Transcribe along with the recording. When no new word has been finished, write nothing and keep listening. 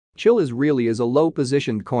Chilliz really is a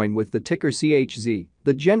low-positioned coin with the ticker CHZ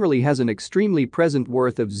that generally has an extremely present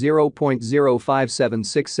worth of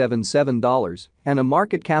 $0.057677 and a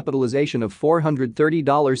market capitalization of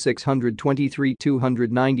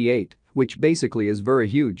 $430,623,298, which basically is very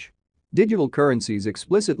huge. Digital currencies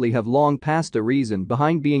explicitly have long passed a reason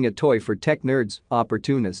behind being a toy for tech nerds,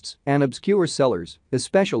 opportunists, and obscure sellers,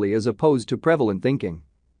 especially as opposed to prevalent thinking.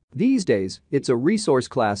 These days, it's a resource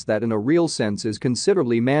class that in a real sense is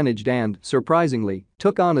considerably managed and, surprisingly,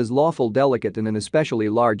 took on as lawful delicate in an especially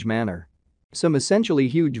large manner. Some essentially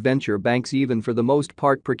huge venture banks even for the most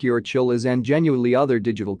part procure Chilliz and genuinely other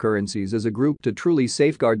digital currencies as a group to truly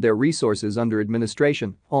safeguard their resources under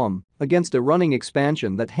administration, against a running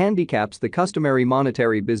expansion that handicaps the customary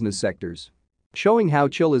monetary business sectors. Showing how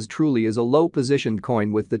Chilliz truly is a low-positioned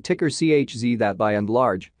coin with the ticker CHZ that by and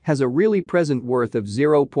large has a really present worth of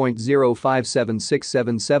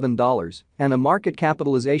 $0.057677 and a market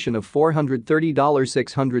capitalization of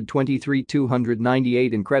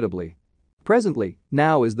 $430,623,298 incredibly. Presently,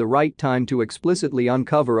 now is the right time to explicitly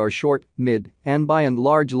uncover our short, mid, and by and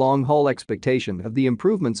large long-haul expectation of the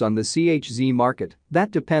improvements on the CHZ market that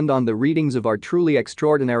depend on the readings of our truly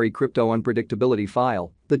extraordinary crypto unpredictability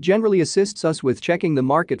file that generally assists us with checking the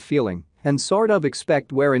market feeling and sort of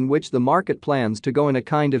expect where in which the market plans to go in a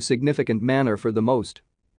kind of significant manner for the most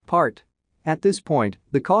part. At this point,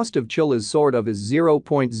 the cost of Chilliz sort of is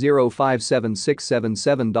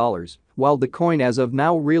 $0.057677, while the coin as of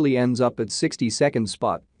now really ends up at 60-second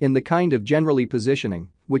spot in the kind of generally positioning,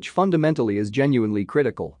 which fundamentally is genuinely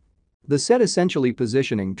critical. The said essentially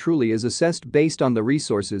positioning truly is assessed based on the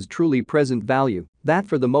resource's truly present value, that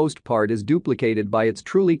for the most part is duplicated by its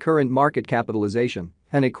truly current market capitalization,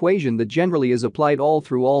 an equation that generally is applied all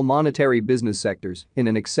through all monetary business sectors in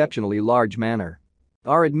an exceptionally large manner.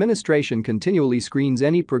 Our administration continually screens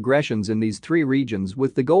any progressions in these three regions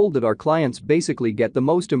with the goal that our clients basically get the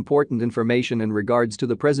most important information in regards to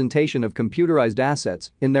the presentation of computerized assets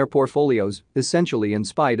in their portfolios, essentially in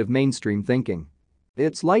spite of mainstream thinking.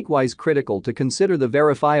 It's likewise critical to consider the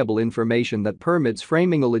verifiable information that permits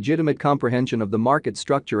framing a legitimate comprehension of the market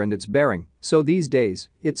structure and its bearing, so these days,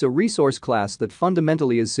 it's a resource class that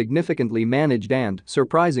fundamentally is significantly managed and,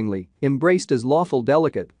 surprisingly, embraced as lawful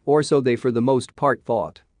delicate, or so they for the most part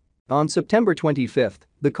thought. On September 25,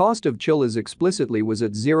 the cost of Chilliz explicitly was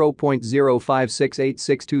at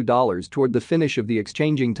 $0.056862 toward the finish of the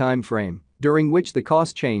exchanging time frame, during which the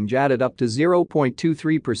cost change added up to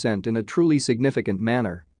 0.23% in a truly significant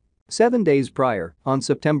manner. 7 days prior, on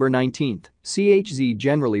September 19, CHZ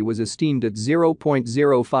generally was esteemed at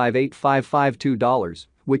 $0.058552,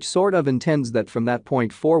 which sort of intends that from that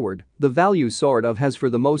point forward, the value sort of has for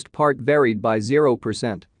the most part varied by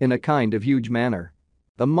 0% in a kind of huge manner.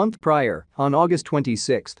 A month prior, on August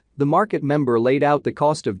 26, the market member laid out the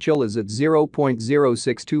cost of Chilliz at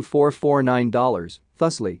 $0.062449,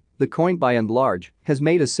 thusly, the coin by and large has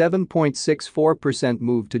made a 7.64%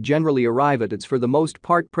 move to generally arrive at its for the most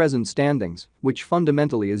part present standings, which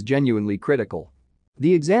fundamentally is genuinely critical.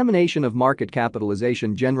 The examination of market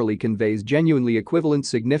capitalization generally conveys genuinely equivalent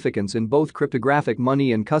significance in both cryptographic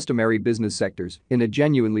money and customary business sectors in a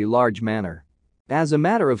genuinely large manner. As a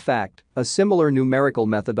matter of fact, a similar numerical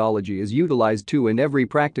methodology is utilized too in every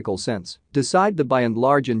practical sense. Decide the by and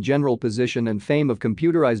large and general position and fame of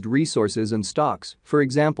computerized resources and stocks, for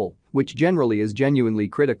example, which generally is genuinely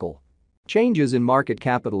critical. Changes in market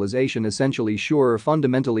capitalization essentially sure or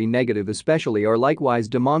fundamentally negative especially are likewise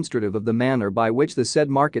demonstrative of the manner by which the said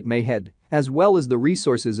market may head, as well as the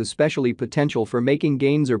resources especially potential for making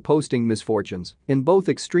gains or posting misfortunes, in both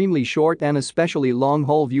extremely short and especially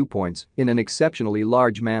long-haul viewpoints, in an exceptionally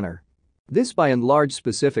large manner. This by and large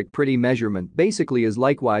specific pretty measurement basically is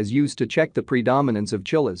likewise used to check the predominance of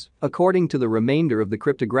Chilliz, according to the remainder of the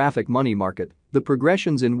cryptographic money market, the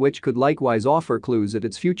progressions in which could likewise offer clues at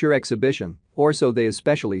its future exhibition, or so they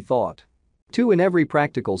especially thought. 2. In every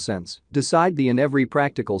practical sense, decide the in every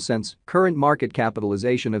practical sense current market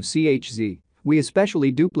capitalization of CHZ. We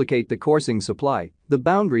especially duplicate the coursing supply, the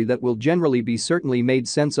boundary that will generally be certainly made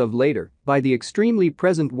sense of later, by the extremely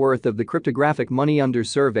present worth of the cryptographic money under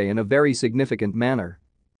survey in a very significant manner.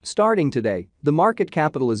 Starting today, the market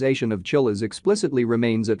capitalization of Chilliz explicitly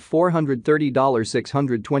remains at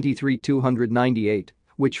 $430,623,298,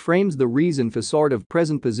 which frames the reason for sort of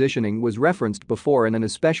present positioning was referenced before in an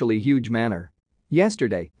especially huge manner.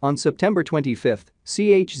 Yesterday, on September 25,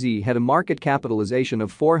 CHZ had a market capitalization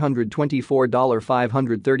of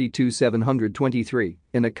 $424,532,723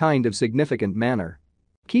 in a kind of significant manner.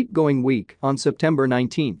 Keep going week, on September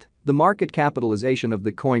 19, the market capitalization of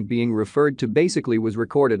the coin being referred to basically was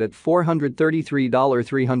recorded at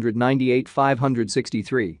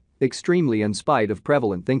 $433,398,563, extremely in spite of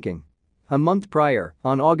prevalent thinking. A month prior,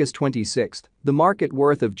 on August 26, the market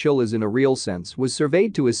worth of Chilliz in a real sense was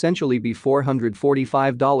surveyed to essentially be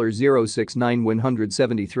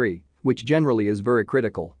 $445.069,173, which generally is very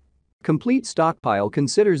critical. Complete stockpile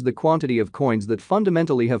considers the quantity of coins that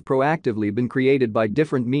fundamentally have proactively been created by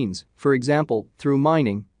different means, for example, through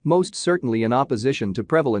mining, most certainly in opposition to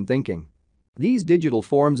prevalent thinking. These digital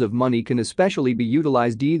forms of money can especially be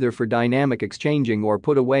utilized either for dynamic exchanging or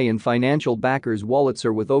put away in financial backers' wallets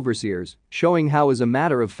or with overseers, showing how, as a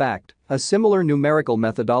matter of fact, a similar numerical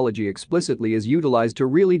methodology explicitly is utilized to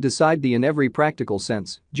really decide the in every practical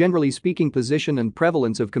sense, generally speaking, position and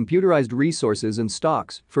prevalence of computerized resources and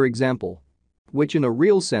stocks, for example. Which in a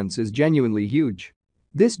real sense is genuinely huge.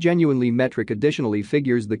 This genuinely metric additionally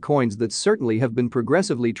figures the coins that certainly have been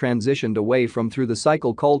progressively transitioned away from through the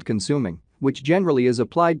cycle called consuming, which generally is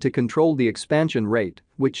applied to control the expansion rate,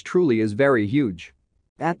 which truly is very huge.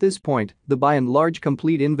 At this point, the by and large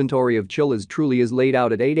complete inventory of Chilliz truly is laid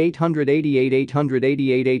out at 888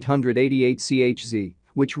 CHZ,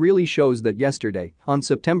 which really shows that yesterday, on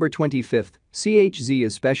September 25, CHZ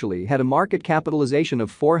especially had a market capitalization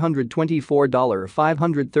of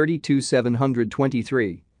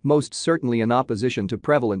 $424,532,723, most certainly in opposition to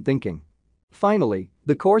prevalent thinking. Finally,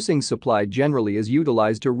 the coursing supply generally is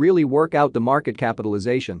utilized to really work out the market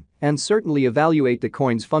capitalization and certainly evaluate the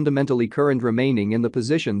coins fundamentally current remaining in the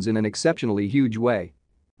positions in an exceptionally huge way.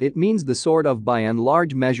 It means the sort of by and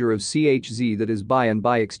large measure of CHZ that is by and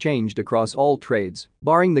by exchanged across all trades,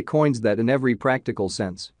 barring the coins that in every practical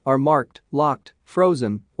sense are marked, locked,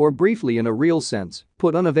 frozen, or briefly in a real sense,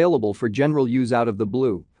 put unavailable for general use out of the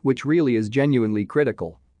blue, which really is genuinely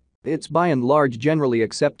critical. It's by and large generally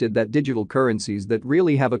accepted that digital currencies that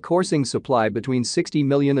really have a coursing supply between 60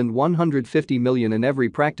 million and 150 million in every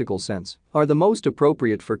practical sense are the most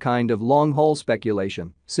appropriate for kind of long-haul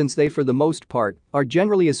speculation, since they for the most part are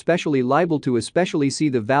generally especially liable to especially see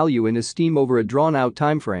the value in esteem over a drawn-out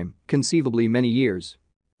timeframe, conceivably many years,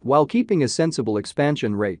 while keeping a sensible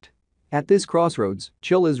expansion rate. At this crossroads,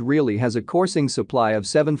 Chilliz really has a coursing supply of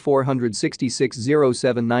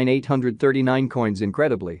 7,466,079,839 coins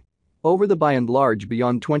incredibly. Over the by and large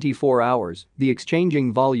beyond 24 hours, the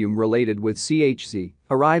exchanging volume related with CHZ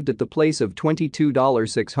arrived at the place of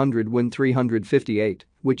 $22,600,358,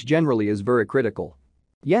 which generally is very critical.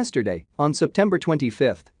 Yesterday, on September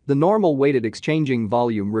 25, the normal weighted exchanging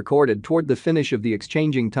volume recorded toward the finish of the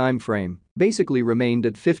exchanging time frame basically remained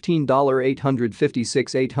at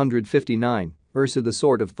 $15,856,859, versus the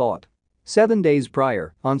sort of thought. 7 days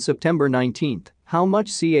prior, on September 19, how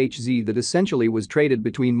much CHZ that essentially was traded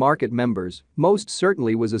between market members most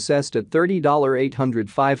certainly was assessed at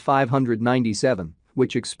 $30,805,597,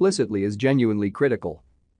 which explicitly is genuinely critical.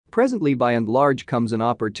 Presently by and large comes an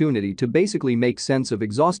opportunity to basically make sense of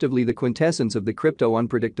exhaustively the quintessence of the crypto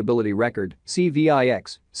unpredictability record,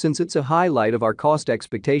 CVIX, since it's a highlight of our cost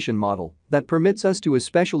expectation model that permits us to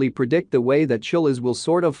especially predict the way that Chilliz will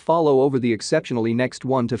sort of follow over the exceptionally next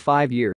 1 to 5 years.